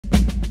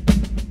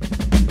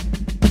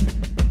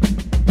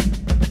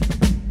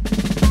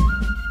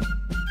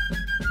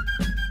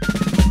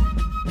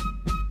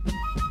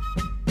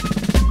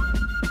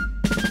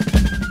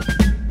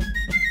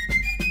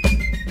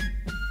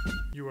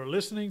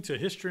listening to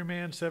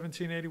Historyman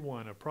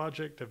 1781, a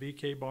project of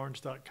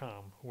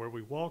ekbarnes.com, where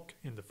we walk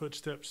in the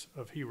footsteps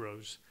of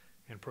heroes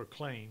and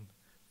proclaim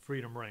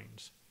freedom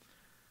reigns.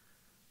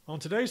 On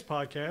today's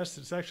podcast,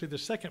 it's actually the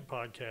second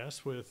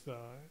podcast with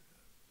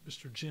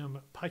Mr. Jim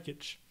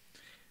Piecuch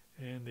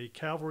and the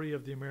Cavalry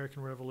of the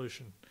American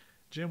Revolution.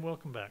 Jim,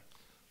 welcome back.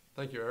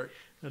 Thank you, Eric.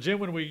 Now, Jim,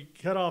 when we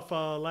cut off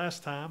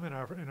last time in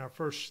our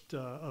first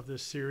of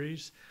this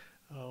series,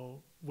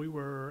 we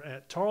were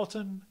at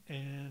Tarleton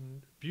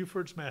and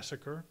Buford's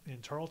massacre,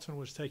 and Tarleton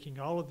was taking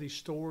all of these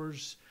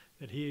stores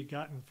that he had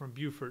gotten from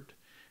Buford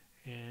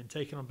and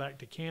taking them back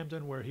to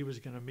Camden, where he was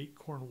going to meet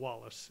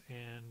Cornwallis.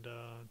 And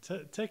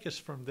take us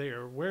from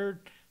there.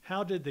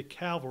 How did the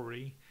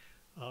cavalry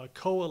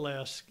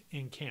coalesce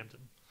in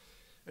Camden?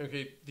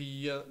 Okay,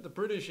 the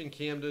British in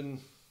Camden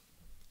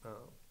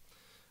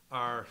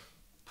are,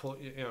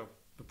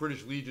 the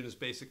British Legion is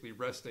basically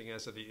resting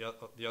as of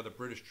the other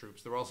British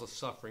troops. They're also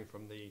suffering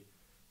from the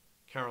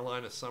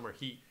Carolina summer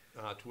heat,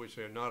 to which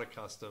they are not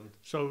accustomed.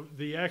 So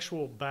the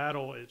actual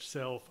battle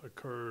itself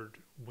occurred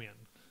when?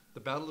 The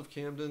Battle of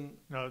Camden?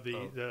 No,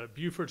 the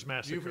Buford's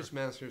massacre. Buford's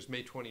massacre is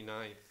May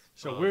 29th.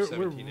 So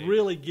we're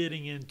really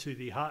getting into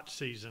the hot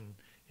season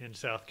in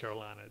South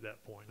Carolina at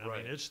that point. I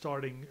mean, it's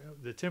starting.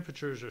 The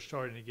temperatures are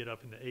starting to get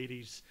up in the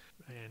 80s,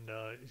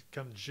 and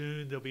come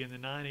June they'll be in the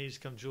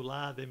 90s. Come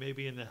July they may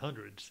be in the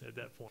hundreds at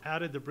that point. How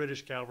did the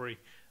British cavalry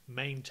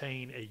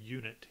maintain a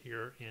unit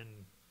here in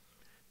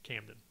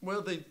Camden?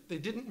 Well, they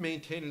didn't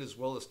maintain it as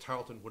well as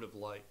Tarleton would have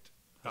liked.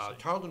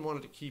 Tarleton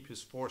wanted to keep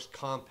his force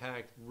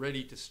compact,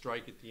 ready to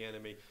strike at the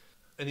enemy.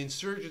 An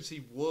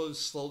insurgency was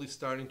slowly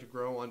starting to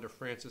grow under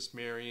Francis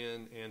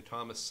Marion and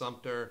Thomas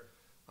Sumter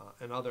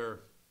and other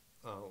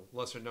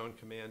lesser-known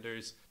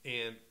commanders,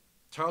 and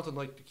Tarleton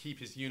liked to keep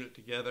his unit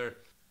together.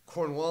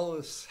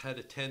 Cornwallis had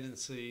a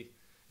tendency,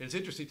 and it's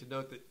interesting to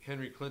note that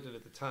Henry Clinton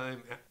at the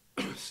time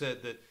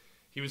said that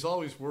he was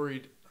always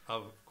worried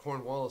of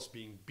Cornwallis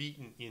being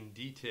beaten in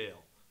detail.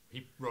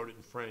 He wrote it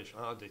in French,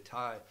 en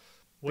détail.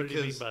 What do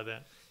you mean by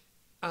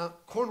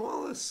that?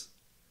 Cornwallis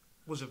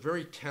was a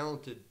very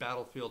talented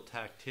battlefield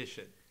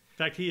tactician. In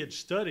fact, he had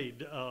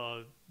studied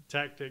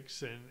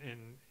tactics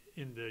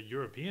in the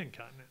European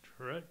continent,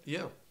 correct?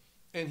 Yeah.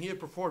 And he had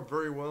performed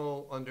very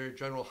well under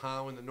General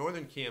Howe in the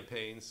northern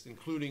campaigns,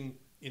 including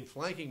in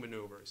flanking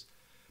maneuvers.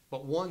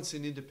 But once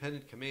in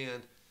independent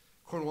command,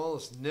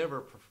 Cornwallis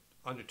never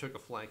undertook a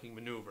flanking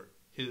maneuver.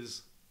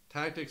 His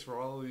tactics were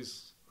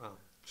always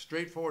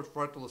straightforward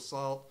frontal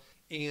assault,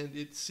 and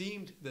it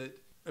seemed that,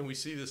 and we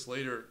see this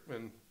later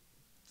when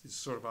it's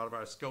sort of out of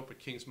our scope at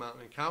Kings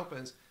Mountain and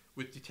Cowpens,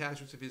 with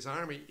detachments of his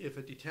army, if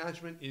a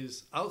detachment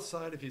is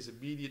outside of his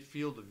immediate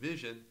field of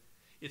vision,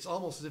 it's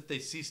almost as if they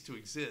cease to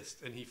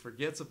exist, and he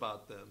forgets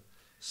about them.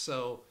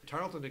 So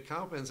Tarleton and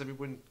Cowpens, I mean,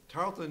 when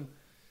Tarleton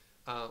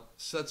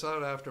sets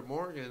out after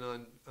Morgan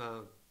on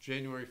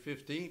January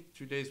 15th,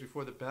 2 days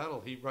before the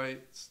battle, he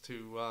writes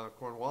to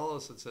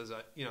Cornwallis and says,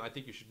 I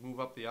think you should move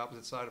up the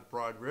opposite side of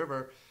Broad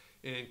River.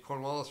 And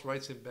Cornwallis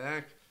writes him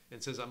back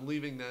and says, I'm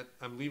leaving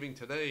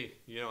today.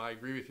 I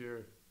agree with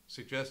your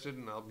suggestion,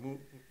 and I'll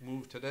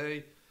move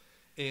today.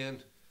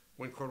 And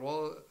when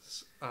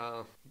Cornwallis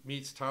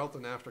meets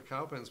Tarleton after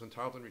Cowpens, when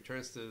Tarleton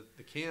returns to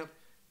the camp,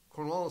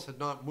 Cornwallis had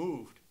not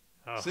moved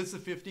since the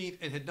 15th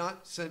and had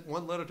not sent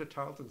one letter to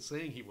Tarleton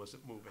saying he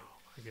wasn't moving.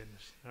 Oh, my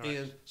goodness.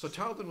 And so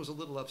Tarleton was a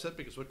little upset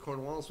because what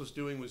Cornwallis was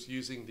doing was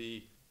using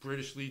the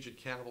British Legion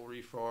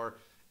cavalry for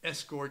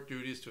escort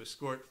duties to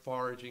escort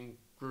foraging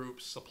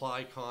groups,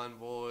 supply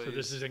convoys. So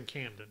this is in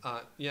Camden.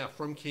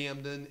 From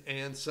Camden,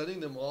 and sending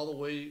them all the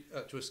way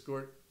to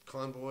escort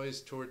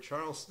convoys toward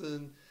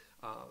Charleston,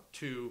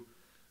 to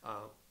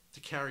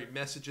carry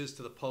messages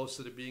to the posts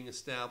that are being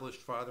established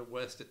farther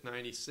west at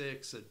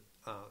 96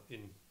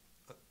 in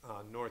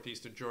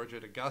northeastern Georgia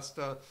at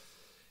Augusta.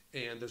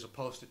 And there's a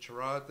post at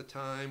Cheraw at the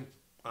time,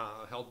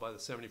 held by the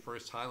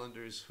 71st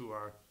Highlanders, who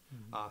are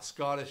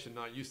Scottish and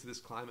not used to this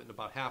climate, and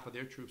about half of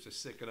their troops are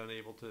sick and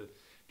unable to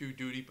do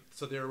duty.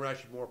 So there are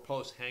actually more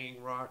posts,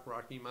 Hanging Rock,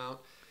 Rocky Mount.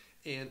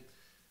 And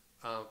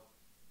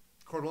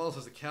Cornwallis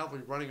has the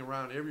cavalry running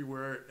around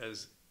everywhere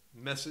as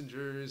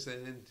messengers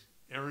and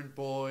errand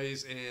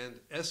boys and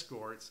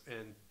escorts,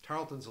 and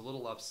Tarleton's a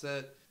little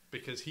upset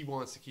because he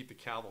wants to keep the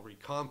cavalry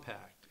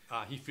compact.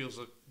 He feels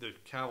that the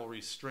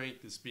cavalry's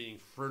strength is being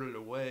frittered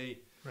away.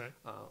 Right.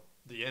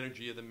 The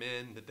energy of the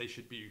men, that they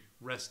should be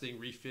resting,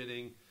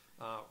 refitting,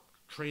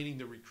 training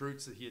the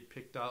recruits that he had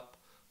picked up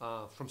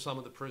from some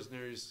of the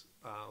prisoners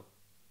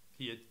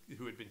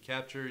who had been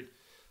captured,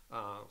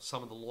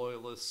 some of the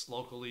loyalists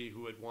locally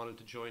who had wanted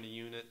to join a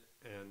unit,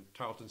 and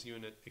Tarleton's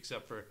unit,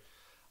 except for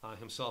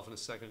himself and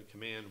his second in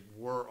command,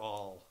 were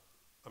all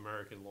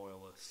American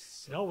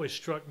loyalists. It always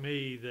struck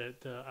me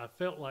that I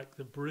felt like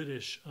the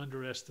British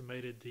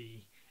underestimated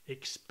the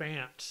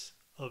expanse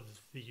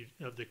of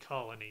the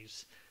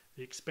colonies,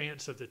 the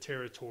expanse of the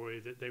territory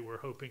that they were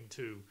hoping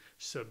to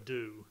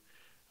subdue.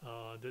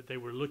 That they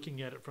were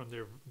looking at it from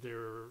their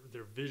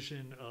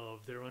vision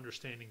of their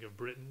understanding of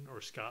Britain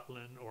or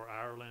Scotland or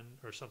Ireland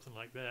or something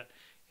like that,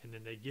 and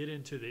then they get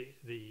into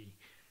the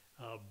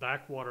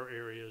backwater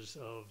areas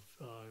of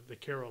the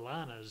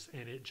Carolinas,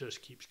 and it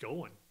just keeps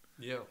going.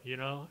 Yeah. You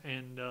know,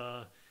 and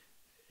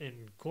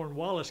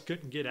Cornwallis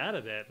couldn't get out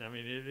of that. I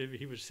mean,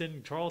 he was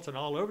sending Tarleton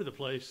all over the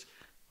place.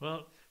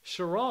 Well,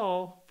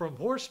 Sherrall from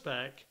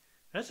horseback,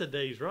 that's a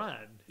day's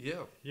ride.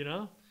 Yeah. You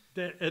know,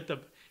 that at the,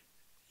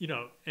 you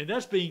know, and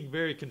that's being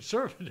very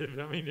conservative.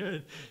 I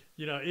mean,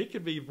 you know, it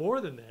could be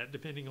more than that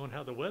depending on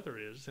how the weather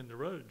is and the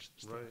roads.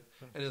 And stuff. Right.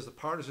 So, And as the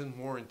partisan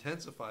war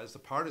intensifies, the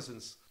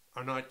partisans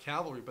are not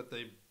cavalry, but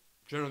they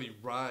generally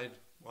ride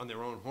on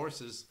their own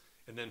horses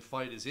and then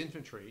fight as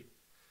infantry.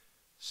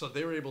 So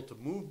they were able to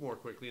move more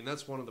quickly, and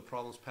that's one of the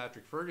problems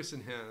Patrick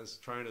Ferguson has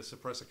trying to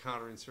suppress a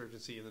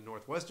counterinsurgency in the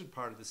northwestern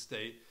part of the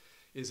state,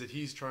 is that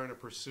he's trying to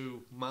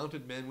pursue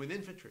mounted men with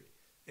infantry.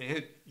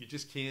 And you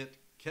just can't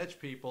catch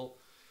people.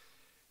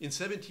 In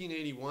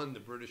 1781, the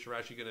British are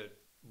actually going to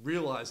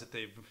realize that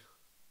they've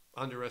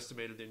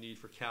underestimated their need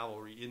for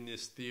cavalry in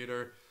this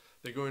theater.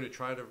 They're going to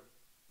try to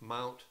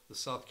mount the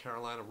South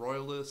Carolina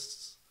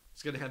Royalists.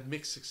 It's going to have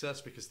mixed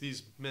success because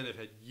these men have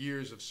had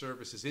years of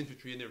service as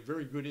infantry, and they're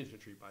very good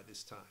infantry by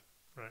this time.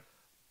 right.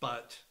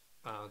 But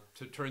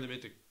to turn them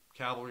into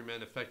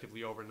cavalrymen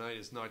effectively overnight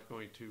is not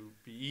going to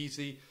be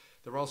easy.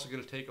 They're also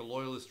going to take a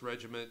loyalist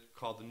regiment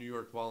called the New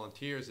York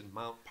Volunteers and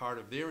mount part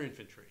of their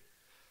infantry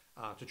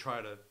to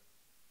try to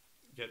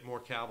get more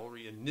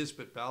cavalry. And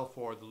Nisbet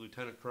Balfour, the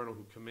lieutenant colonel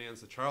who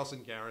commands the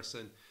Charleston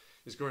garrison,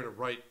 is going to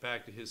write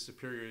back to his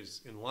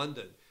superiors in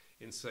London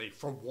and say,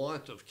 for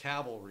want of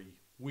cavalry,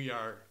 we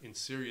are in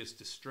serious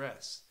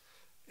distress.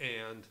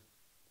 And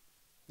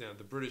you know,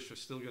 the British are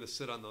still going to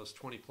sit on those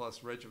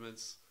 20-plus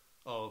regiments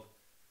of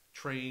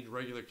trained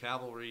regular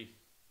cavalry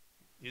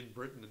in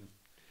Britain, and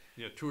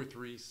you know, 2 or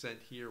 3 sent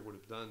here would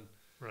have done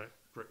Right.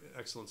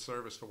 excellent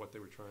service for what they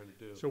were trying to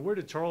do. So where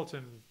did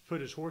Tarleton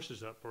put his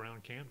horses up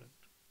around Camden?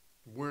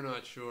 We're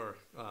not sure.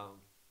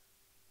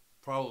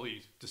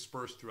 Probably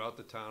dispersed throughout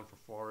the town for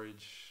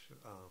forage.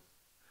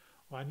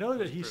 Well, I know It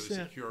that was a he fairly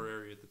sent. secure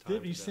area at the time.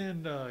 Didn't he for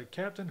them. send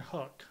Captain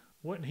Huck?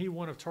 Wasn't he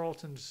one of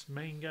Tarleton's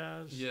main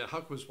guys? Yeah,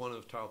 Huck was one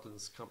of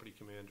Tarleton's company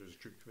commanders,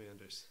 troop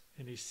commanders.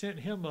 And he sent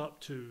him up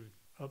to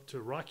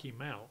Rocky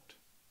Mount,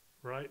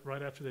 right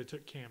after they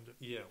took Camden.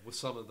 Yeah, with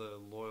some of the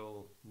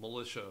loyal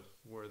militia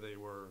where they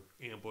were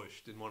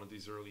ambushed in one of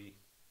these early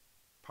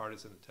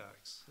partisan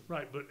attacks.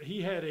 Right, but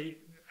he had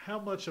how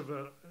much of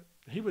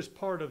he was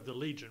part of the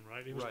Legion,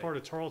 right? He was Right. part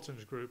of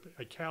Tarleton's group,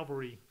 a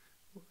cavalry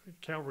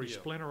Yeah.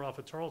 splinter off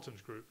of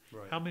Tarleton's group.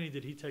 Right. How many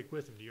did he take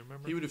with him? Do you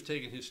remember? He would have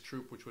taken his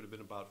troop, which would have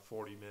been about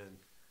 40 men.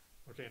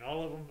 Okay, and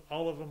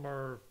all of them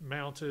are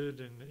mounted,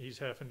 and he's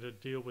having to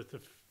deal with the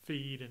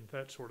feed and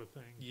that sort of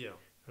thing. Yeah.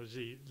 Was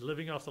he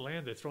living off the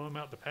land? They throw him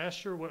out to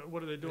pasture.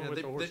 What are they doing Yeah, with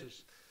they- the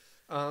horses?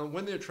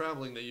 When they're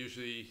traveling, they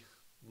usually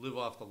live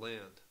off the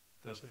land.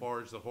 They I see.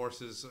 forage the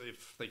horses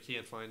if they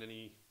can't find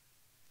any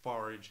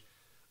forage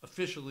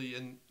officially.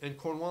 And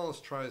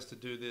Cornwallis tries to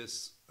do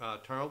this.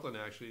 Tarleton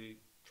actually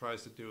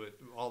tries to do it.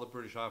 All the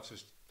British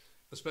officers,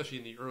 especially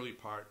in the early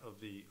part of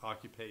the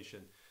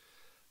occupation,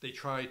 they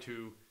try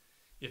to,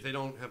 if they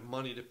don't have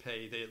money to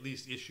pay, they at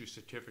least issue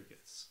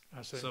certificates.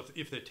 I see. So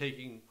if they're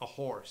taking a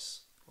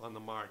horse on the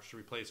march to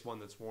replace one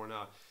that's worn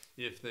out,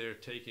 if they're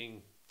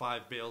taking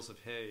 5 bales of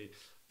hay,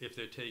 if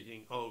they're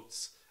taking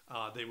oats,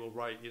 they will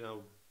write,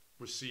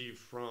 received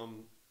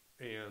from,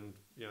 and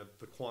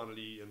the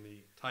quantity and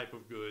the type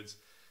of goods,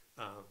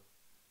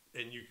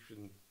 and you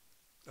can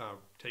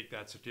take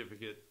that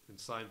certificate and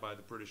signed by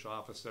the British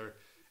officer,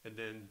 and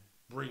then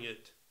bring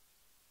it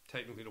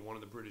technically to one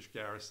of the British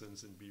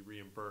garrisons and be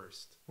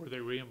reimbursed. Were they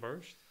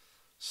reimbursed?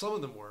 Some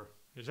of them were.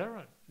 Is that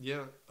right?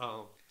 Yeah.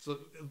 So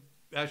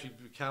actually,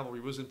 the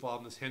cavalry was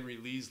involved in this. Henry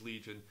Lee's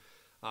Legion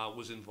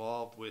was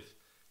involved with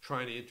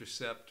trying to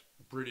intercept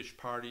British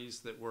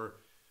parties that were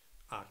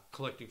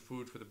collecting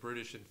food for the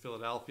British in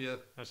Philadelphia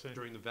I see.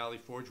 during the Valley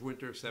Forge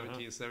winter of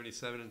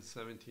 1777 and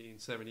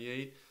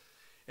 1778.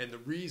 And the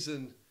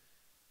reason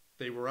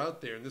they were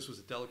out there, and this was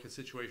a delicate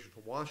situation for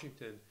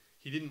Washington,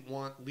 he didn't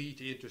want Lee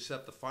to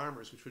intercept the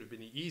farmers, which would have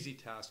been an easy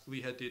task.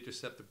 Lee had to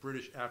intercept the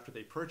British after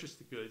they purchased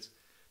the goods.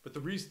 But the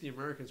reason the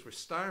Americans were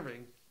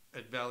starving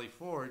at Valley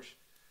Forge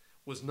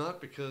was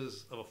not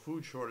because of a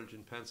food shortage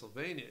in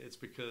Pennsylvania. It's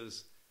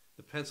because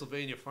the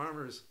Pennsylvania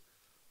farmers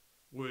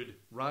would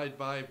ride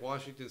by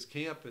Washington's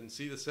camp and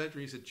see the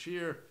sentries and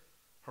cheer,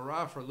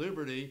 hurrah for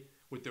liberty,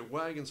 with their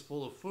wagons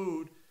full of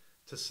food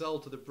to sell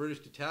to the British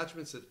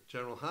detachments that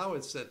General Howe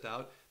had sent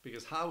out,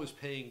 because Howe was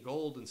paying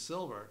gold and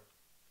silver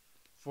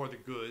for the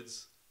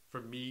goods, for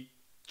meat,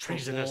 for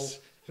Treasonous.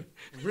 wool.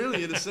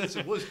 Really, in a sense,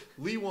 it was.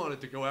 Lee wanted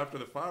to go after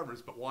the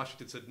farmers, but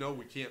Washington said, no,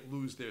 we can't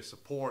lose their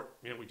support.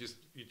 You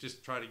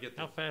just try to get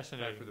them How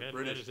fascinating. after the That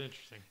British. is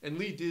interesting. And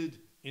Lee did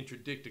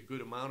interdict a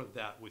good amount of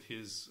that with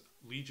his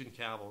Legion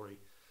cavalry.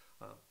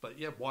 But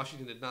yeah,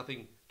 Washington had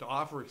nothing to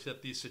offer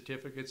except these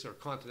certificates or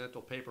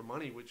continental paper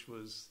money, which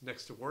was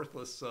next to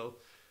worthless. So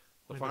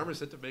the farmers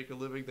had to make a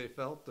living, they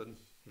felt, and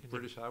the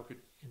British, how could...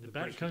 In the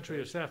British back country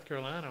could of South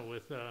Carolina,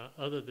 with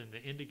other than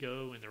the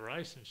indigo and the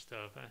rice and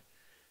stuff,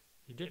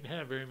 You didn't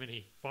have very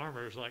many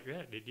farmers like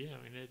that, did you?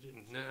 I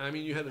mean, I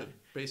mean, you had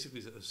basically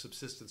a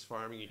subsistence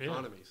farming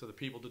economy, so the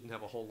people didn't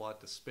have a whole lot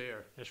to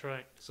spare. That's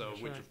right. So,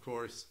 That's which right. of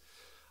course,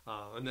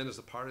 and then as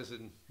the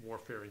partisan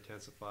warfare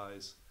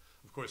intensifies,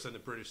 of course, then the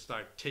British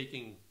start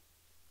taking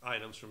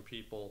items from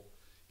people,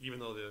 even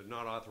though they're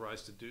not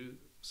authorized to do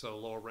so.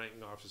 Lower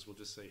ranking officers will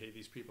just say, "Hey,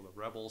 these people are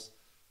rebels.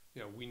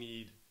 You know, we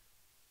need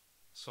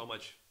so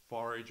much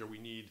forage, or we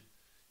need,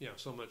 you know,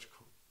 so much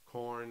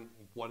corn,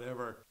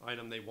 whatever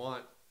item they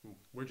want.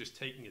 We're just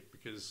taking it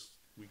because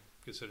we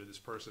consider this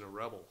person a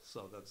rebel."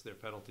 So that's their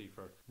penalty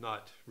for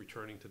not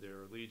returning to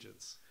their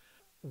allegiance.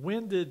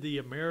 When did the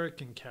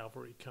American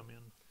cavalry come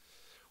in?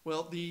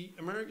 Well, the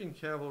American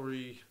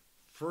cavalry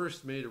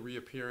first made a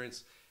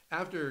reappearance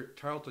after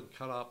Tarleton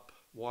cut up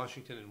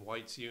Washington and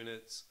White's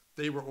units.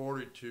 They were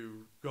ordered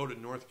to go to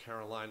North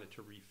Carolina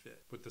to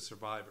refit with the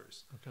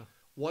survivors. Okay.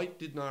 White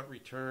did not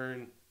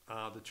return.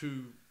 The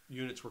two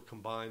units were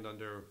combined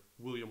under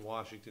William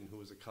Washington, who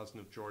was a cousin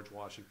of George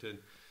Washington,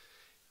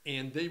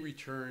 and they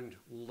returned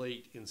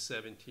late in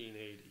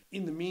 1780.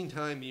 In the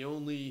meantime, the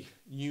only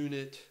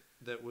unit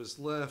that was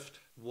left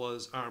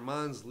was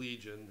Armand's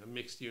Legion, a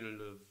mixed unit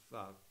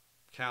of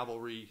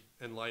cavalry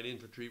and light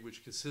infantry,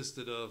 which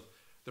consisted of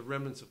the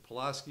remnants of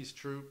Pulaski's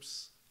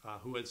troops,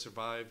 who had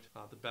survived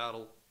the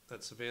battle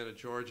at Savannah,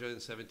 Georgia in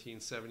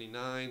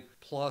 1779,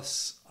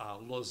 plus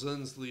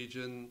Lauzun's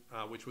Legion,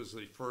 which was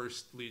the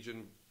first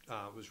legion,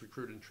 was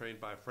recruited and trained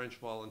by a French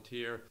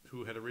volunteer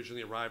who had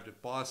originally arrived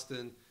at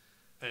Boston.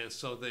 And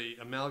so they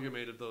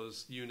amalgamated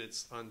those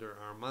units under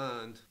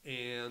Armand,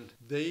 and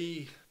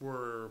they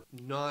were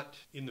not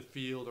in the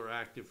field or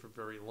active for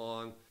very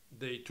long.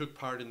 They took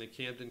part in the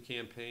Camden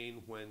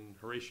campaign when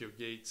Horatio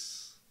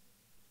Gates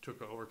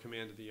took over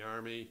command of the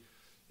army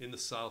in the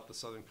South, the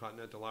Southern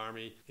Continental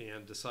Army,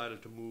 and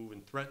decided to move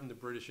and threaten the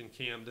British in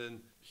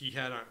Camden. He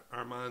had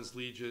Armand's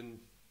Legion,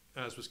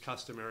 as was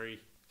customary.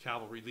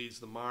 Cavalry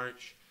leads the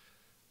march.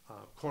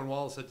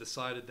 Cornwallis had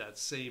decided that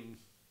same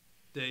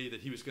day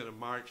that he was going to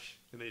march,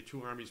 and the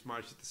two armies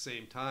marched at the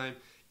same time.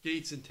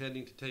 Gates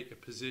intending to take a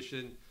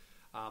position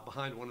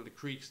behind one of the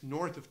creeks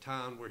north of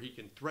town where he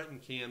can threaten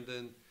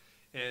Camden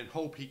and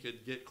hope he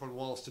could get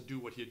Cornwallis to do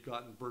what he had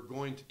gotten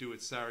Burgoyne to do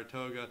at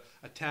Saratoga,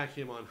 attack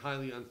him on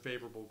highly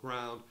unfavorable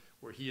ground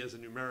where he has a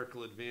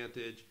numerical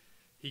advantage.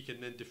 He can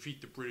then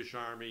defeat the British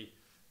army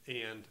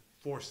and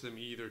force them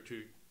either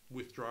to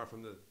withdraw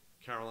from the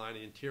Carolina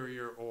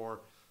interior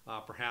or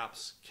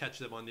perhaps catch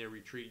them on their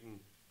retreat and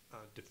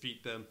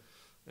defeat them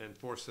and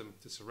force them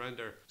to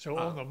surrender. So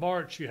on the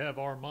march, you have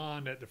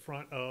Armand at the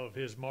front of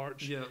his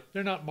march. Yeah.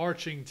 They're not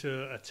marching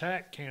to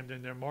attack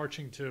Camden. They're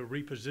marching to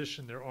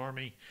reposition their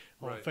army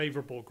on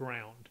favorable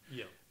ground.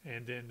 Yeah.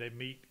 And then they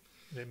meet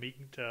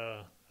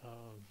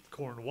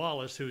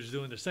Cornwallis, who's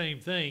doing the same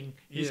thing.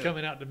 He's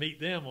coming out to meet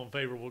them on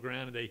favorable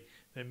ground, and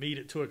they meet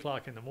at 2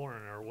 o'clock in the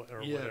morning or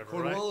whatever.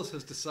 Cornwallis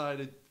has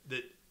decided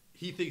that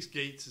he thinks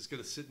Gates is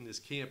going to sit in his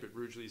camp at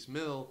Ridgely's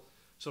Mill.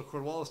 So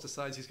Cornwallis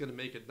decides he's going to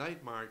make a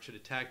night march and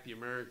attack the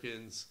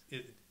Americans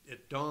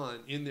at dawn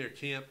in their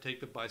camp, take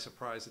them by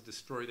surprise and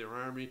destroy their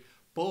army.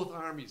 Both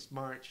armies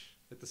march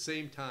at the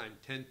same time,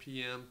 10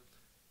 p.m.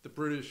 The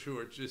British, who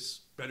are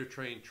just better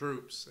trained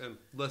troops and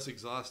less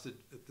exhausted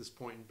at this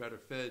point and better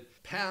fed,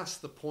 pass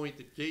the point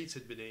that Gates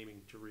had been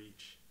aiming to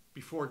reach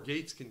before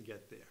Gates can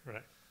get there.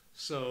 Right.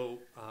 So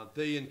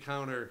they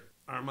encounter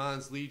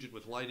Armand's Legion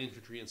with light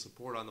infantry and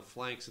support on the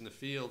flanks in the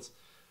fields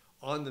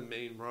on the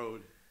main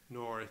road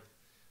north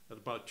at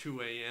about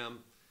 2 a.m.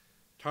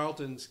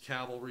 Tarleton's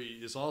cavalry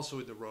is also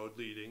in the road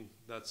leading.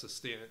 That's a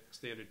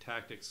standard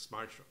tactics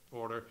march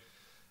order.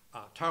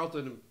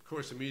 Tarleton, of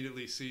course,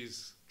 immediately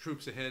sees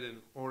troops ahead and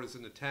orders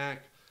an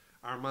attack.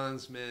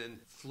 Armand's men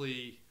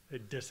flee. They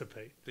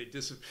dissipate.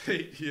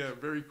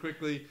 Very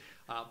quickly.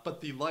 But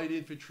the light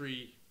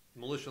infantry,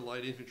 militia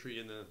light infantry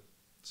in the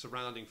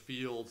surrounding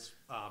fields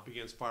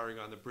begins firing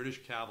on the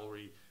British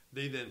cavalry.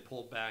 They then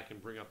pull back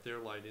and bring up their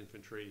light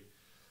infantry.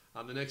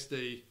 The next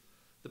day,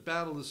 the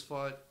battle is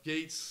fought.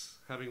 Gates,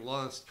 having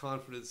lost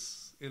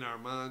confidence in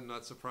Armand,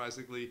 not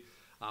surprisingly,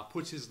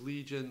 puts his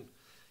legion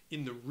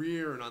in the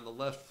rear and on the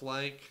left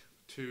flank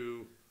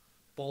to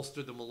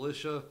bolster the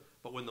militia.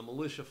 But when the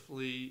militia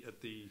flee at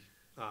the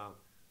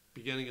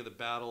beginning of the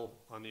battle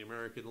on the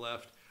American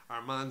left,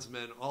 Armand's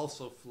men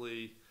also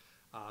flee.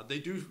 They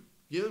do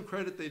give them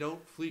credit, they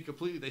don't flee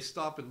completely. They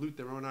stop and loot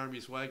their own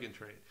army's wagon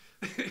train.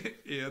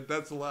 And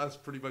that's the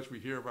last pretty much we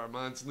hear of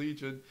Armand's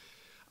Legion.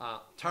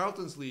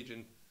 Tarleton's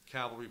Legion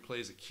cavalry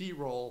plays a key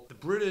role. The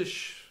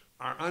British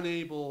are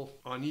unable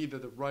on either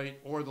the right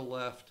or the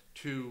left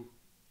to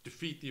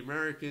defeat the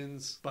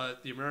Americans,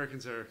 but the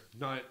Americans are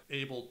not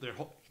able,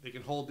 they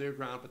can hold their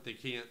ground, but they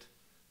can't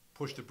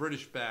push the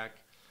British back.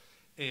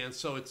 And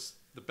so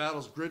the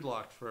battle's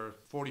gridlocked for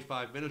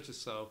 45 minutes or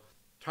so.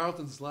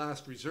 Tarleton's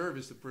last reserve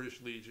is the British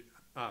Legion.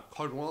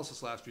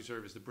 Cornwallis' last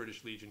reserve is the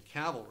British Legion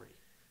cavalry.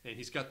 And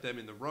he's got them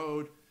in the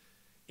road.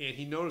 And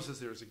he notices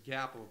there's a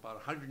gap of about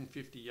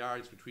 150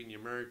 yards between the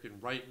American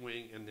right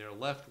wing and their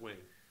left wing.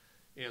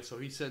 And so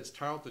he sends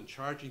Tarleton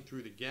charging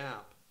through the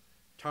gap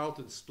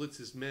Tarleton splits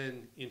his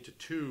men into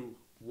two,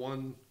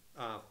 one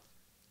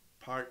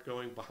part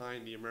going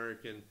behind the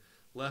American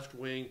left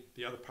wing,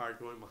 the other part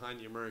going behind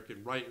the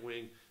American right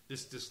wing.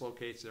 This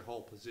dislocates their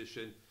whole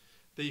position.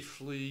 They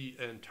flee,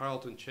 and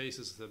Tarleton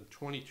chases them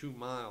 22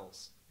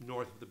 miles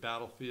north of the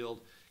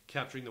battlefield,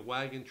 capturing the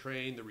wagon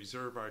train, the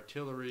reserve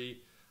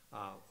artillery,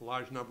 a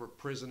large number of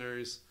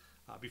prisoners,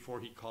 before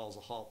he calls a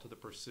halt to the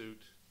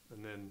pursuit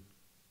and then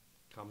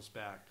comes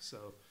back.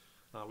 So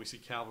we see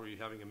cavalry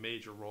having a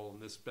major role in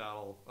this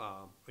battle.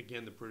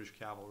 Again, the British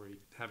cavalry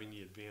having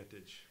the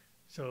advantage.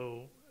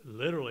 So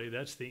literally,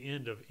 that's the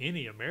end of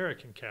any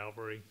American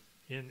cavalry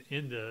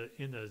in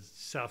the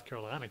South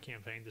Carolina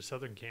campaign, the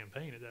Southern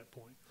campaign at that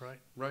point, right?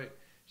 Right.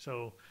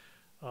 So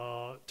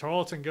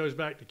Tarleton goes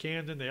back to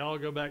Camden. They all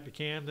go back to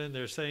Camden.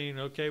 They're saying,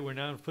 okay, we're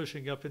now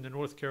pushing up into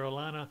North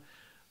Carolina,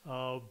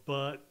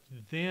 but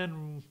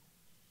then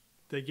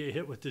they get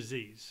hit with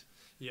disease.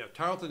 Yeah,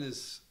 Tarleton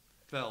is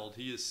felled.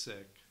 He is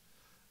sick.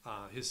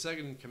 His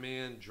second in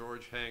command,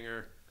 George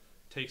Hanger,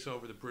 takes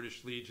over the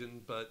British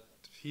Legion, but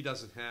he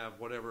doesn't have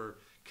whatever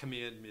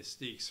command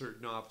mystique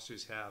certain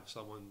officers have.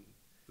 Someone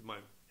that might.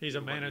 He's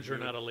a manager,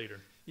 not a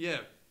leader. Yeah,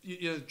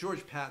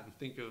 George Patton.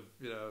 Think of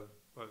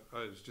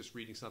I was just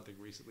reading something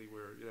recently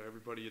where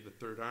everybody in the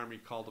Third Army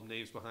called him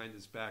names behind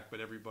his back,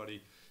 but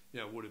everybody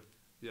would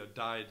have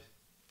died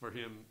for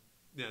him.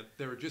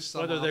 There were just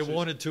some whether officers, they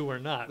wanted to or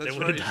not. That's they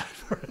would right.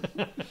 have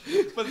died for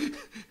it. But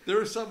there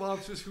are some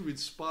officers who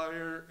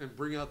inspire and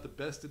bring out the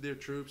best in their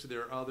troops, and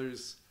there are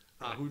others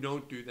who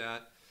don't do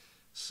that.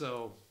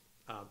 So,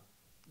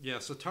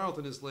 so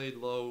Tarleton is laid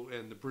low,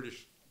 and the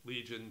British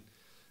Legion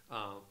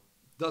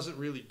doesn't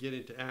really get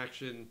into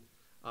action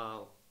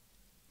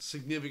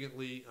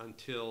significantly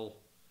until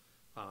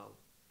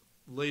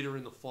later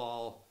in the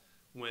fall,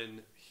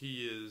 when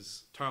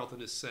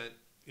Tarleton is sent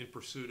in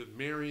pursuit of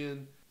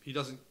Marion. He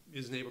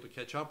isn't able to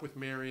catch up with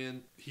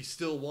Marion. He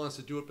still wants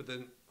to do it, but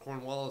then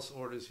Cornwallis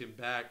orders him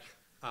back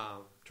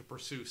to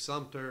pursue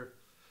Sumter.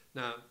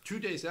 Now, 2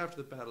 days after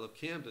the Battle of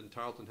Camden,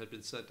 Tarleton had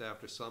been sent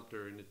after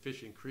Sumter, and at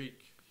Fishing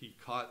Creek, he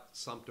caught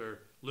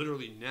Sumter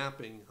literally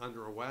napping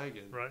under a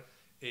wagon, Right.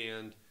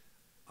 and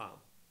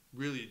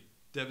really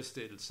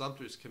devastated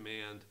Sumter's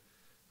command,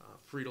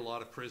 freed a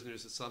lot of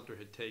prisoners that Sumter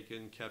had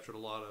taken, captured a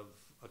lot of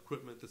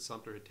equipment that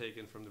Sumter had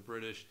taken from the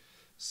British.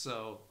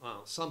 So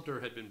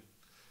Sumter had been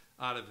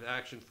out of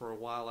action for a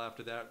while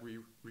after that,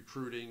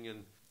 recruiting,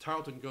 and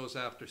Tarleton goes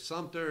after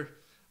Sumter.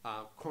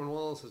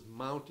 Cornwallis has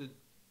mounted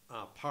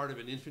part of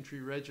an infantry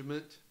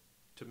regiment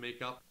to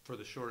make up for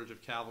the shortage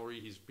of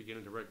cavalry he's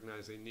beginning to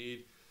recognize they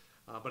need.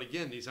 But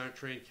again, these aren't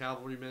trained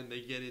cavalrymen.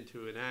 They get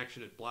into an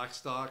action at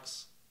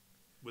Blackstocks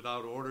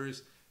without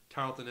orders.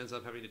 Tarleton ends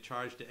up having to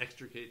charge to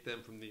extricate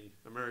them from the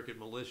American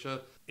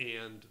militia,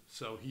 and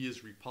so he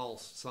is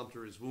repulsed.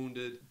 Sumter is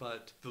wounded,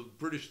 but the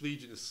British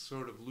Legion is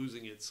sort of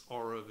losing its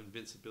aura of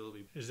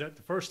invincibility. Is that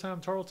the first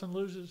time Tarleton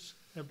loses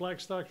at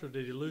Blackstocks, or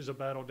did he lose a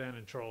battle down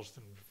in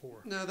Charleston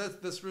before? No,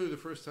 that's really the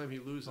first time he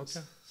loses.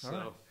 Okay, So, all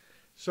right.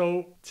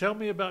 So tell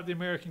me about the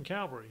American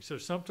cavalry. So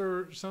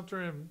Sumter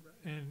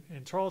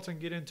and Tarleton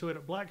get into it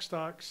at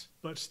Blackstocks,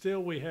 but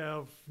still we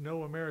have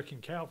no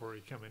American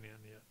cavalry coming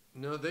in yet.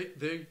 No,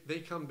 they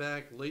come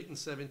back late in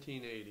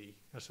 1780.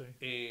 I see.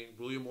 And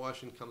William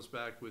Washington comes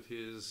back with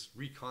his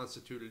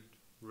reconstituted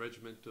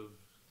regiment of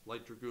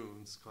light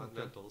dragoons,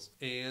 Continentals.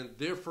 Okay. And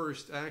their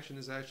first action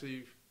is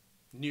actually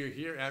near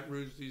here at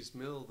Rugeley's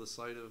Mill, the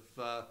site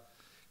of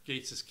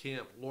Gates's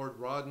camp. Lord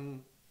Rawdon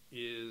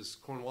is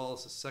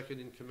Cornwallis' second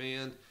in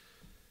command.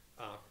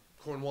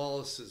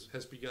 Cornwallis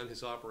has begun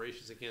his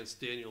operations against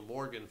Daniel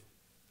Morgan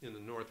in the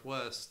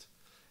Northwest.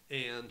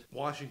 And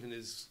Washington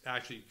is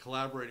actually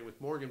collaborating with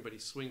Morgan, but he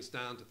swings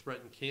down to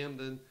threaten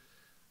Camden.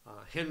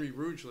 Henry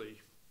Rugeley,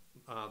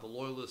 the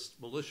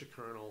Loyalist militia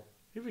colonel.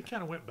 He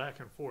kind of went back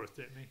and forth,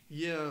 didn't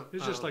he? Yeah.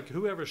 It's just like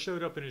whoever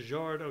showed up in his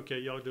yard, okay,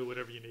 y'all do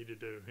whatever you need to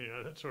do,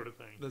 that sort of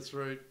thing. That's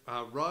right.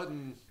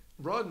 Rawdon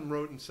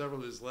wrote in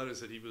several of his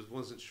letters that he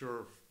wasn't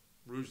sure if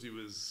Rugeley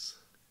was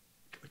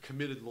a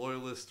committed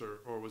loyalist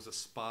or was a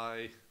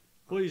spy.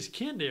 Well, he's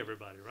kin to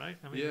everybody, right?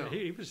 I mean, yeah.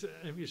 he was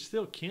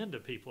still kin to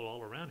people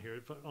all around here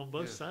on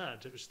both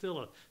sides. It was still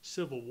a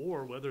civil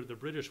war, whether the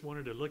British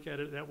wanted to look at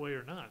it that way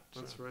or not.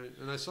 That's right.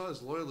 And I saw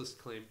his loyalist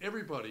claim.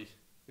 Everybody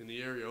in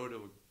the area owed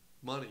him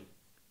money.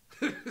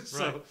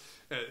 So,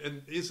 right.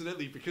 And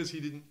incidentally, because he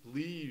didn't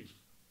leave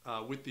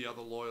with the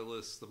other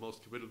loyalists, the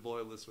most committed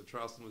loyalists, when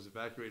Charleston was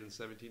evacuated in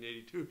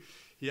 1782,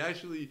 he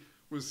actually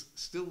was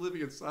still living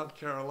in South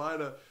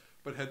Carolina,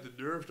 but had the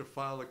nerve to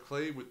file a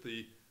claim with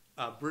the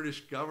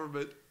British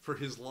government for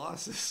his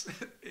losses,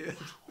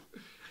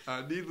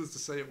 and needless to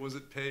say, it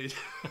wasn't paid.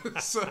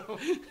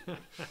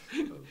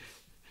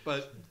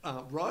 But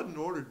Rawdon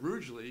ordered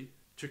Rugeley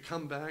to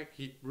come back.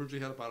 Rugeley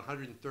had about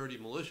 130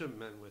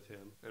 militiamen with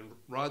him, and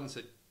Rawdon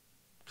said,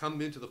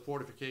 "Come into the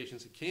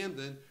fortifications at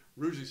Camden."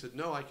 Rugeley said,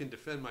 "No, I can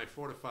defend my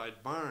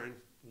fortified barn."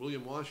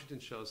 William Washington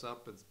shows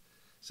up and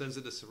sends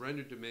in a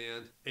surrender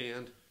demand,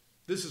 and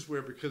this is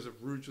where, because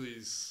of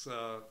Rugeley's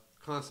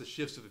constant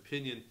shifts of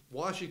opinion.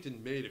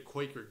 Washington made a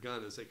Quaker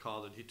gun, as they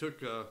called it. He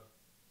took a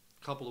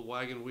couple of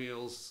wagon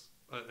wheels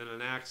and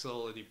an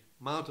axle, and he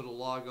mounted a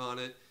log on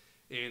it.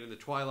 And in the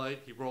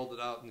twilight, he rolled it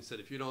out and he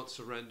said, "If you don't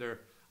surrender,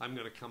 I'm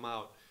going to come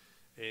out."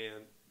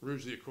 And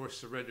Rugeley, of course,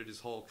 surrendered his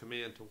whole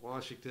command to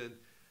Washington.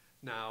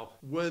 Now,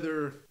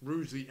 whether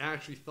Rugeley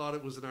actually thought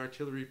it was an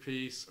artillery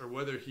piece or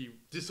whether he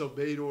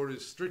disobeyed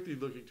orders, strictly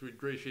looking to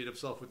ingratiate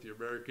himself with the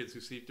Americans who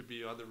seemed to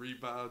be on the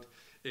rebound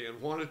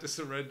and wanted to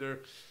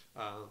surrender,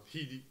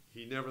 he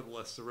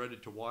nevertheless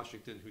surrendered to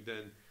Washington, who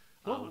then...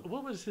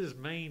 What was his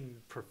main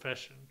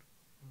profession?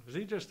 Was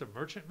he just a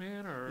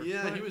merchantman, or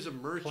yeah, he was a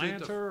merchant,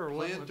 planter, a or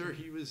planter. what?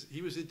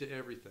 He was into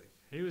everything.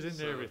 He was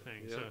into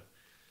everything. Yeah. So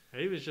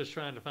he was just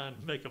trying to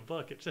make a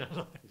buck. It sounds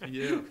like.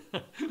 Yeah.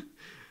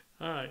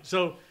 All right.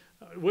 So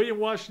William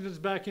Washington's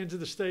back into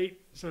the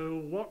state.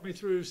 So walk me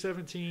through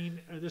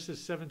 17. This is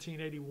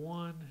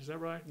 1781. Is that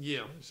right?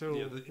 Yeah. So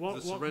yeah,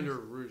 the surrender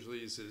of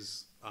Rugeley's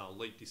is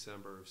late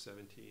December of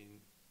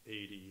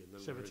 1780, and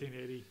then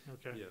 1780.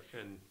 Okay. Yeah,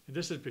 and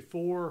this is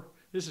before.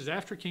 This is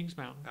after Kings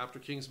Mountain. After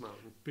Kings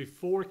Mountain.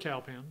 Before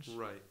Cowpens.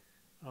 Right.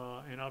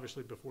 And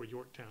obviously before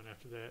Yorktown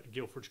after that,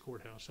 Guilford's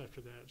Courthouse after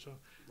that. So,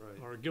 right.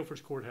 Or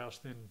Guilford's Courthouse,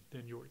 then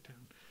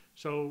Yorktown.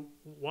 So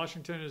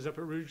Washington is up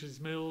at Rugeley's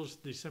Mills,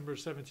 December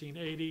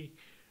 1780.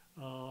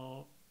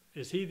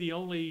 Is he the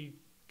only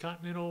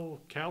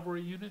Continental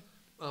Cavalry unit?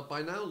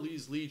 By now,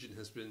 Lee's Legion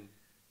has been,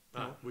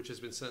 which has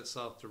been sent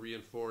south to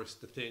reinforce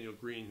Nathaniel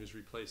Greene, who's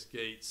replaced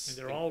Gates. And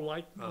they're all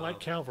like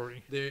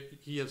cavalry.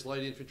 He has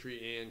light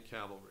infantry and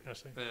cavalry. I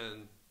see.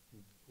 And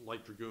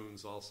light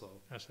dragoons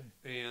also. I see.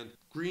 And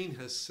Greene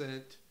has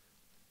sent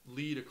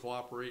Lee to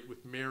cooperate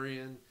with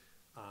Marion.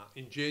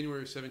 In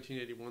January of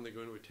 1781, they're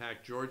going to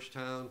attack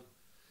Georgetown,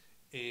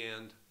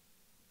 and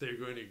they're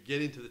going to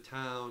get into the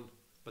town,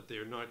 but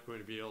they're not going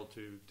to be able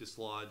to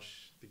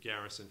dislodge the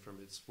garrison from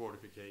its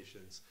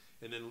fortifications.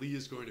 And then Lee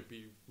is going to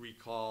be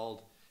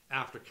recalled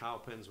after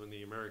Cowpens, when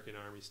the American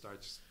army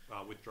starts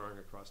withdrawing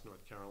across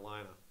North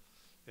Carolina.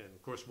 And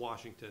of course,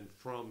 Washington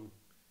from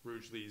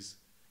Rugeley's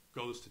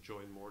goes to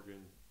join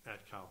Morgan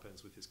at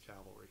Cowpens with his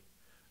cavalry.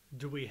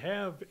 Do we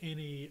have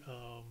any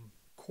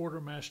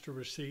quartermaster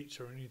receipts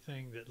or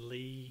anything that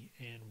Lee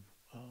and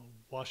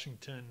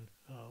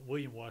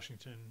William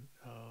Washington,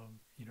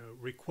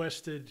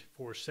 requested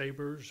for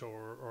sabers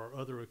or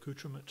other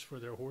accoutrements for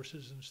their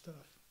horses and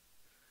stuff?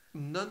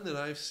 None that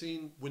I've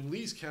seen. When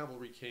Lee's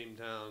cavalry came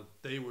down,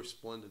 they were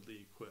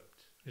splendidly equipped.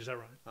 Is that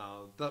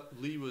right?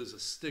 Lee was a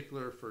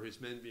stickler for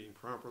his men being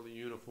properly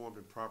uniformed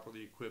and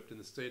properly equipped, in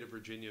the state of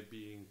Virginia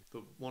being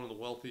one of the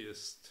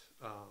wealthiest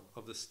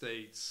of the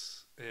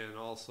states, and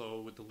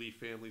also with the Lee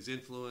family's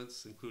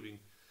influence, including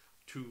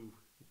two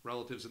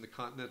relatives in the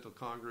Continental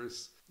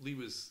Congress. Lee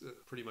was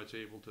pretty much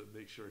able to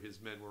make sure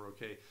his men were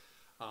okay.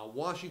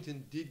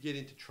 Washington did get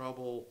into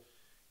trouble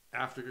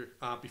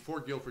before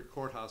Guilford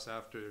Courthouse,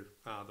 after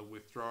the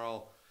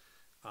withdrawal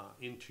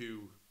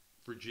into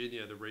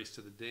Virginia, the race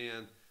to the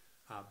Dan,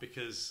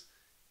 because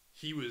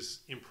he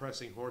was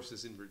impressing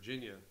horses in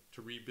Virginia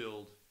to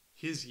rebuild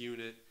his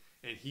unit,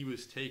 and he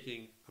was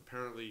taking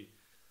apparently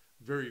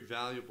very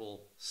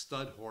valuable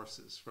stud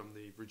horses from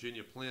the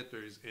Virginia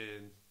planters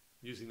and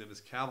using them as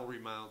cavalry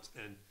mounts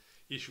and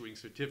issuing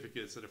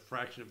certificates at a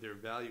fraction of their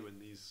value, and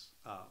these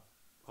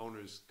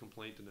owners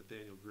complained to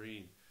Nathaniel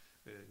Greene.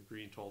 And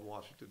Greene told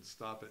Washington to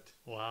stop it.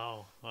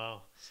 Wow.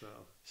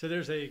 So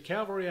there's a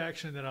cavalry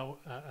action that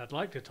I'd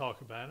like to talk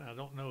about. I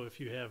don't know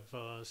if you have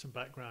some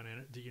background in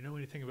it. Do you know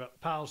anything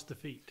about Pyle's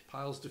defeat?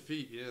 Pyle's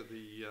defeat, yeah.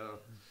 The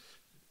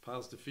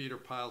Pyle's defeat or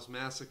Pyle's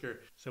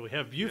massacre. So we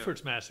have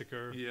Buford's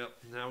massacre. Yep.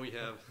 Now we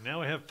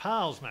have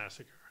Pyle's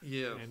massacre.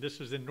 Yeah. And this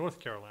was in North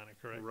Carolina,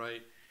 correct?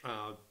 Right.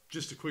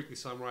 Just to quickly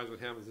summarize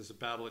what happens, there's a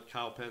battle at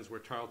Cowpens where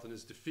Tarleton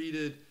is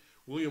defeated.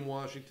 William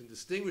Washington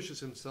distinguishes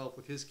himself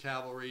with his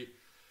cavalry.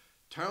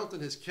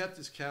 Tarleton has kept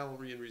his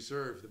cavalry in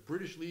reserve. The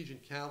British Legion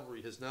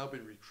cavalry has now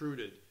been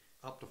recruited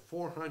up to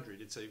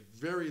 400. It's a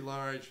very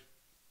large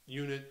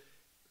unit,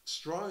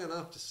 strong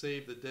enough to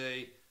save the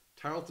day.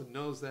 Tarleton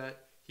knows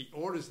that. He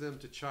orders them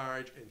to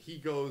charge, and he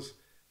goes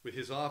with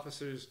his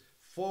officers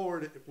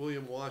forward at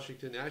William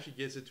Washington. Actually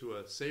gets into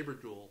a saber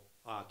duel,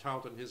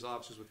 Tarleton and his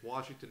officers with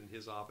Washington and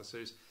his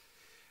officers.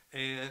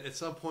 And at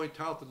some point,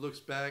 Tarleton looks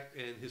back,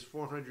 and his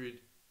 400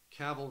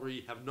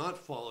 cavalry have not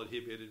followed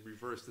him in and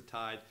reversed the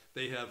tide.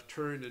 They have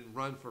turned and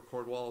run for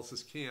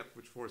Cornwallis's camp,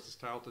 which forces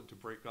Tarleton to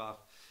break off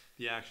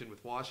the action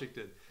with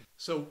Washington.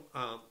 So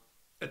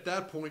at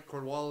that point,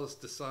 Cornwallis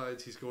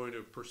decides he's going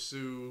to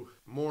pursue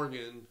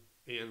Morgan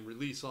and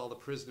release all the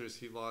prisoners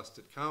he lost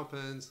at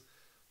Cowpens,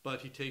 but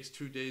he takes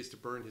 2 days to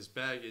burn his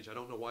baggage. I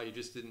don't know why he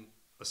just didn't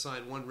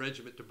assign one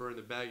regiment to burn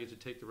the baggage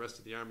and take the rest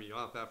of the army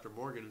off after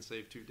Morgan and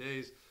save 2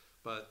 days,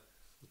 but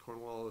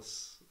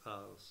Cornwallis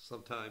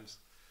sometimes...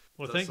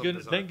 Well, thank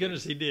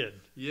goodness he did.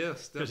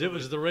 Yes, because it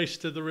was the race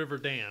to the River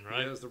Dan, right?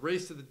 Yeah, it was the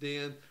race to the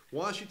Dan.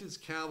 Washington's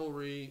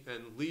cavalry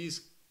and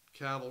Lee's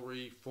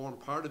cavalry form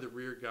part of the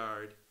rear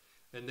guard,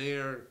 and they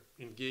are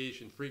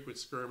engaged in frequent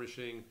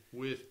skirmishing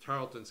with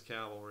Tarleton's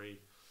cavalry.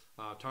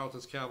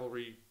 Tarleton's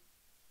cavalry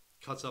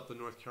cuts up the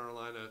North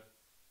Carolina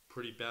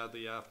pretty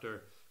badly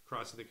after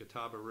crossing the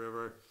Catawba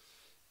River.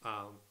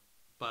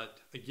 But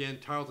again,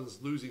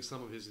 Tarleton's losing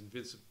some of his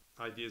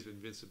ideas of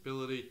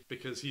invincibility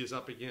because he is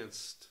up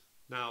against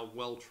now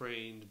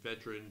well-trained,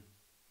 veteran,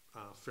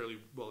 fairly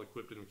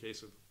well-equipped, in the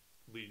case of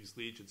Lee's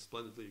Legion,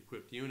 splendidly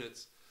equipped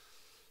units.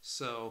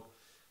 So,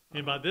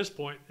 and by this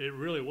point, it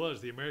really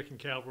was the American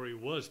cavalry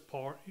was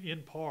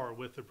in par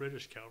with the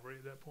British cavalry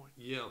at that point.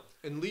 Yeah,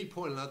 and Lee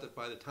pointed out that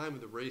by the time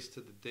of the race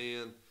to the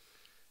Dan,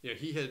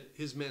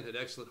 his men had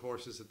excellent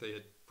horses that they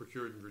had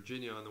procured in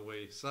Virginia on the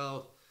way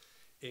south,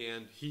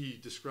 and he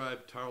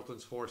described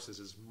Tarleton's horses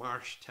as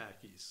marsh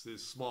tackies,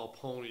 these small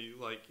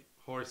pony-like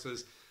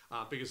horses,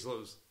 because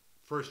those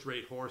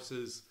first-rate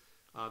horses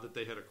that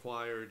they had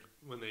acquired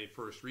when they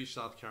first reached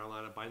South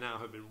Carolina by now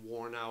have been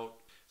worn out.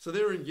 So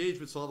there were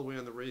engagements all the way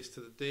on the race to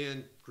the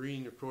Dan.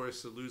 Greene, of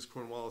course, eludes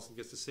Cornwallis and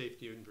gets to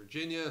safety in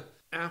Virginia.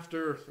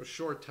 After a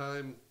short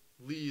time,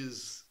 Lee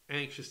is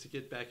anxious to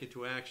get back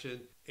into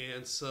action,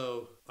 and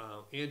so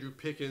Andrew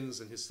Pickens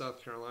and his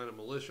South Carolina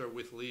militia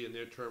with Lee, and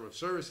their term of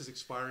service is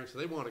expiring, so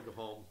they want to go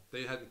home.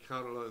 They hadn't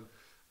counted on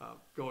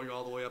going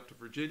all the way up to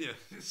Virginia.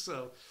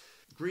 So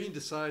Greene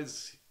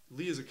decides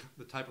Lee is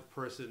the type of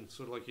person,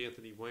 sort of like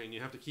Anthony Wayne,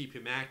 you have to keep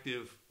him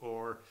active,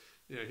 or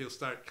he'll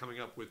start coming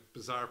up with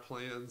bizarre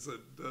plans and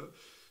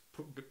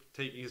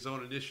taking his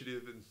own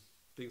initiative, and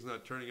things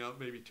not turning out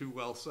maybe too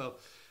well. So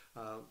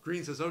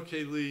Greene says,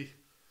 okay, Lee,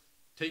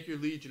 take your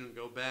legion and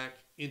go back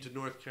into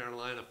North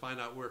Carolina, find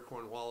out where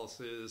Cornwallis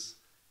is,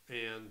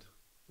 and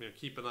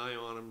keep an eye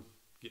on him,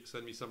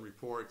 send me some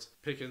reports.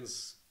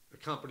 Pickens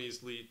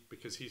accompanies Lee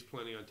because he's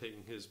planning on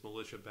taking his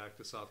militia back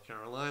to South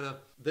Carolina.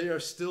 They are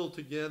still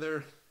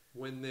together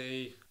when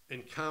they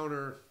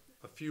encounter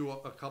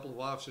a couple of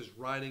officers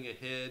riding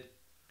ahead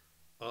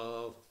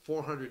of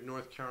 400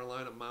 North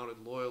Carolina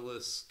mounted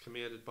loyalists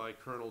commanded by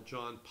Colonel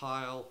John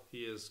Pyle.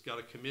 He has got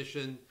a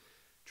commission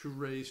to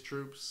raise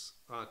troops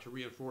to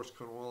reinforce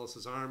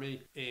Cornwallis's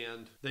army,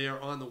 and they are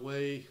on the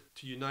way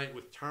to unite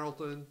with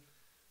Tarleton.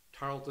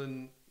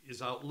 Tarleton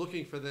is out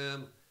looking for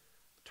them.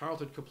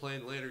 Tarleton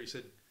complained later, he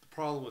said, the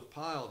problem with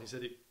Pyle, he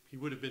said he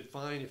would have been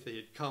fine if they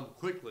had come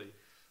quickly,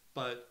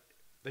 but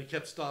they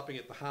kept stopping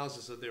at the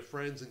houses of their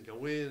friends and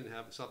go in and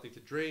have something to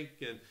drink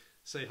and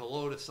say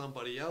hello to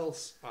somebody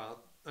else.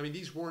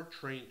 These weren't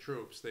trained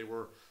troops. They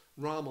were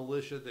raw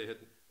militia. They had,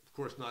 of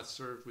course, not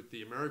served with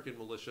the American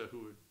militia,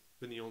 who had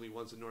been the only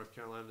ones in North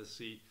Carolina to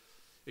see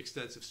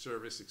extensive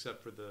service,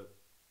 except for the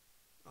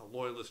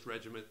Loyalist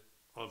Regiment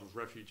of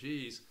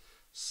refugees.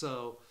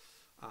 So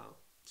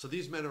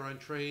these men are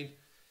untrained.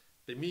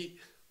 They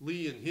meet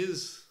Lee and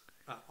his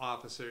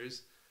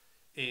officers,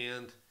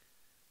 and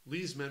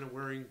Lee's men are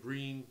wearing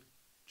green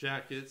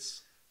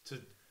jackets to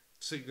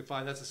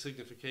signify, that's a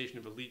signification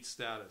of elite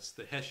status.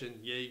 The Hessian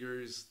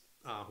Jaegers,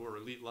 who are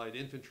elite light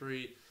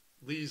infantry,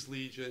 Lee's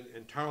Legion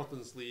and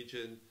Tarleton's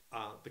Legion,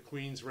 the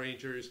Queen's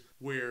Rangers,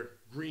 wear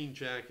green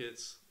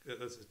jackets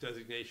as a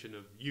designation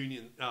of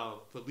Union,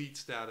 elite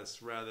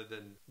status rather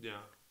than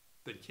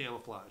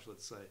camouflage,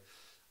 let's say.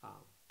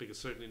 Because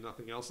certainly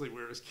nothing else they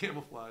wear is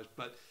camouflage,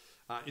 but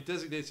it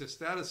designates their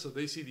status, so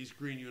they see these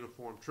green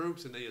uniformed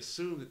troops and they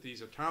assume that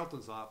these are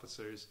Tarleton's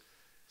officers,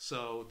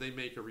 so they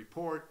make a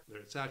report that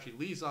it's actually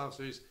Lee's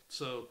officers.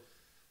 So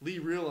Lee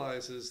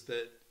realizes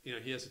that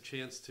he has a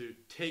chance to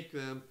take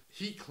them.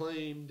 He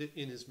claimed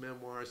in his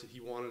memoirs that he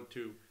wanted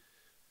to,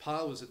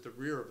 Pyle was at the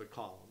rear of the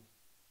column,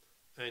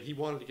 and he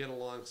wanted to get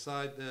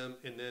alongside them,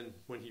 and then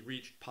when he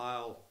reached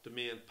Pyle,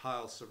 demand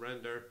Pyle's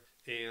surrender.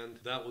 And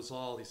that was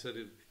all. He said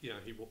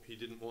he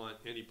didn't want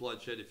any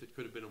bloodshed if it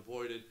could have been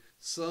avoided.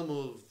 Some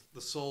of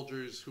the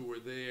soldiers who were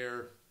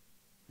there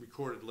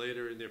recorded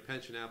later in their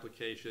pension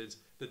applications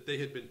that they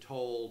had been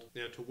told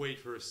to wait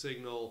for a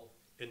signal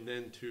and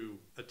then to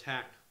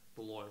attack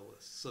the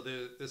Loyalists. So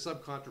there's some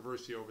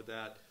controversy over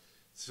that.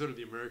 It's sort of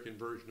the American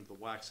version of the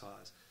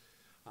Waxhaws.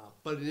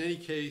 But in any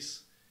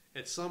case,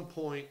 at some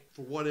point,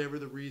 for whatever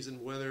the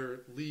reason,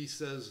 whether Lee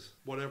says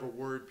whatever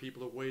word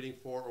people are waiting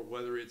for, or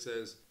whether it's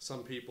as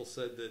some people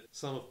said that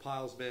some of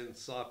Pyle's men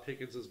saw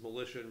Pickens's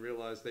militia and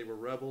realized they were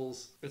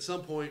rebels, at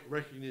some point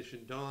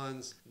recognition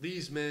dawns.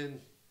 Lee's men,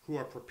 who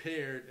are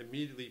prepared,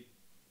 immediately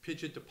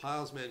pitch into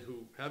Pyle's men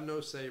who have no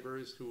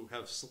sabers, who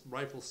have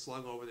rifles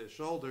slung over their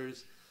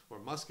shoulders, or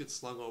muskets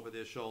slung over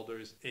their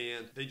shoulders,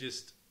 and they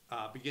just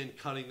begin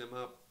cutting them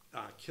up,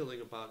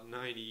 killing about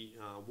 90,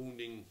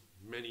 wounding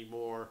many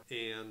more,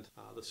 and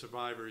the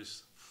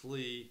survivors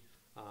flee.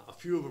 A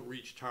few of them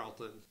reach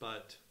Tarleton,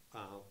 but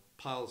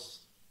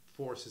Pyle's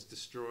force is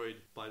destroyed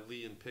by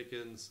Lee and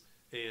Pickens,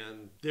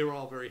 and they're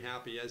all very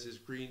happy, as is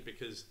Greene,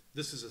 because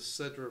this is a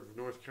center of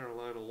North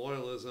Carolina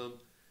loyalism,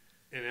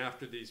 and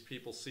after these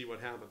people see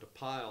what happened to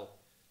Pyle,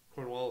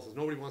 Cornwallis says,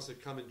 nobody wants to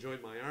come and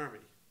join my army.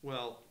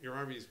 Well, your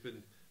army's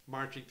been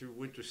marching through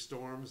winter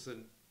storms,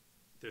 and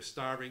they're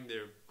starving,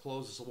 their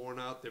clothes are worn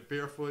out, they're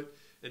barefoot,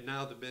 and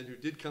now the men who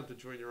did come to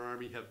join your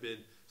army have been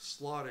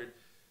slaughtered.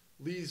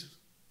 Lee's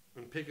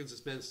and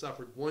Pickens' men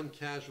suffered one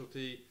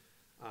casualty.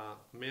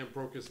 A man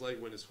broke his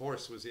leg when his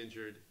horse was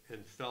injured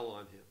and fell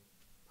on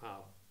him.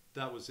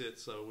 that was it.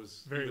 So it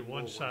was very even more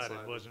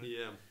one-sided, wasn't it?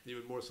 Yeah,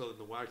 even more so than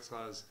the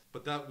Waxhaws.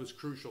 But that was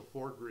crucial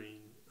for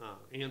Greene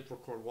and for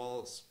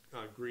Cornwallis.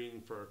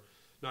 Greene for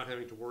not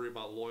having to worry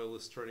about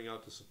loyalists turning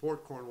out to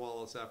support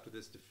Cornwallis after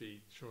this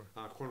defeat. Sure.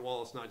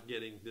 Cornwallis not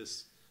getting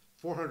this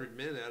 400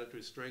 men added to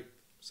his strength,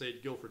 say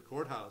at Guilford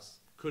Courthouse,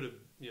 could have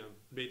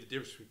made the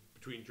difference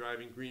between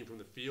driving Greene from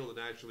the field and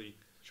actually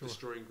Sure.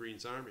 destroying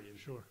Greene's army and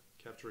Sure.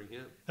 capturing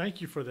him.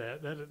 Thank you for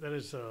that. That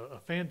is a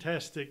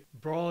fantastic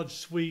broad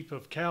sweep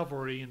of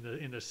cavalry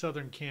in the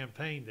Southern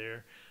campaign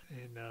there,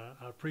 and I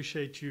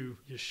appreciate you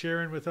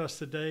sharing with us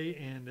today.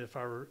 And if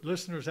our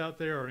listeners out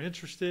there are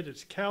interested,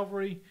 it's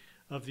Cavalry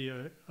of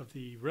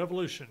the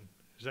Revolution.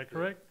 Is that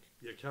correct?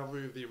 Yeah,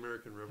 Cavalry of the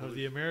American Revolution. Of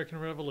the American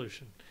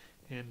Revolution.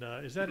 And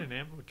is that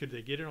could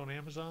they get it on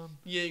Amazon?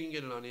 Yeah, you can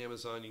get it on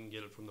Amazon. You can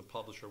get it from the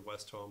publisher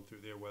Westholme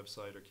through their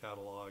website or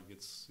catalog.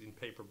 It's in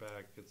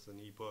paperback. It's an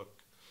ebook.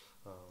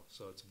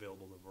 So it's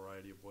available in a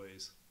variety of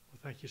ways. Well,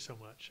 thank you so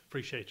much.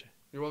 Appreciate you.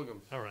 You're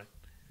welcome. All right.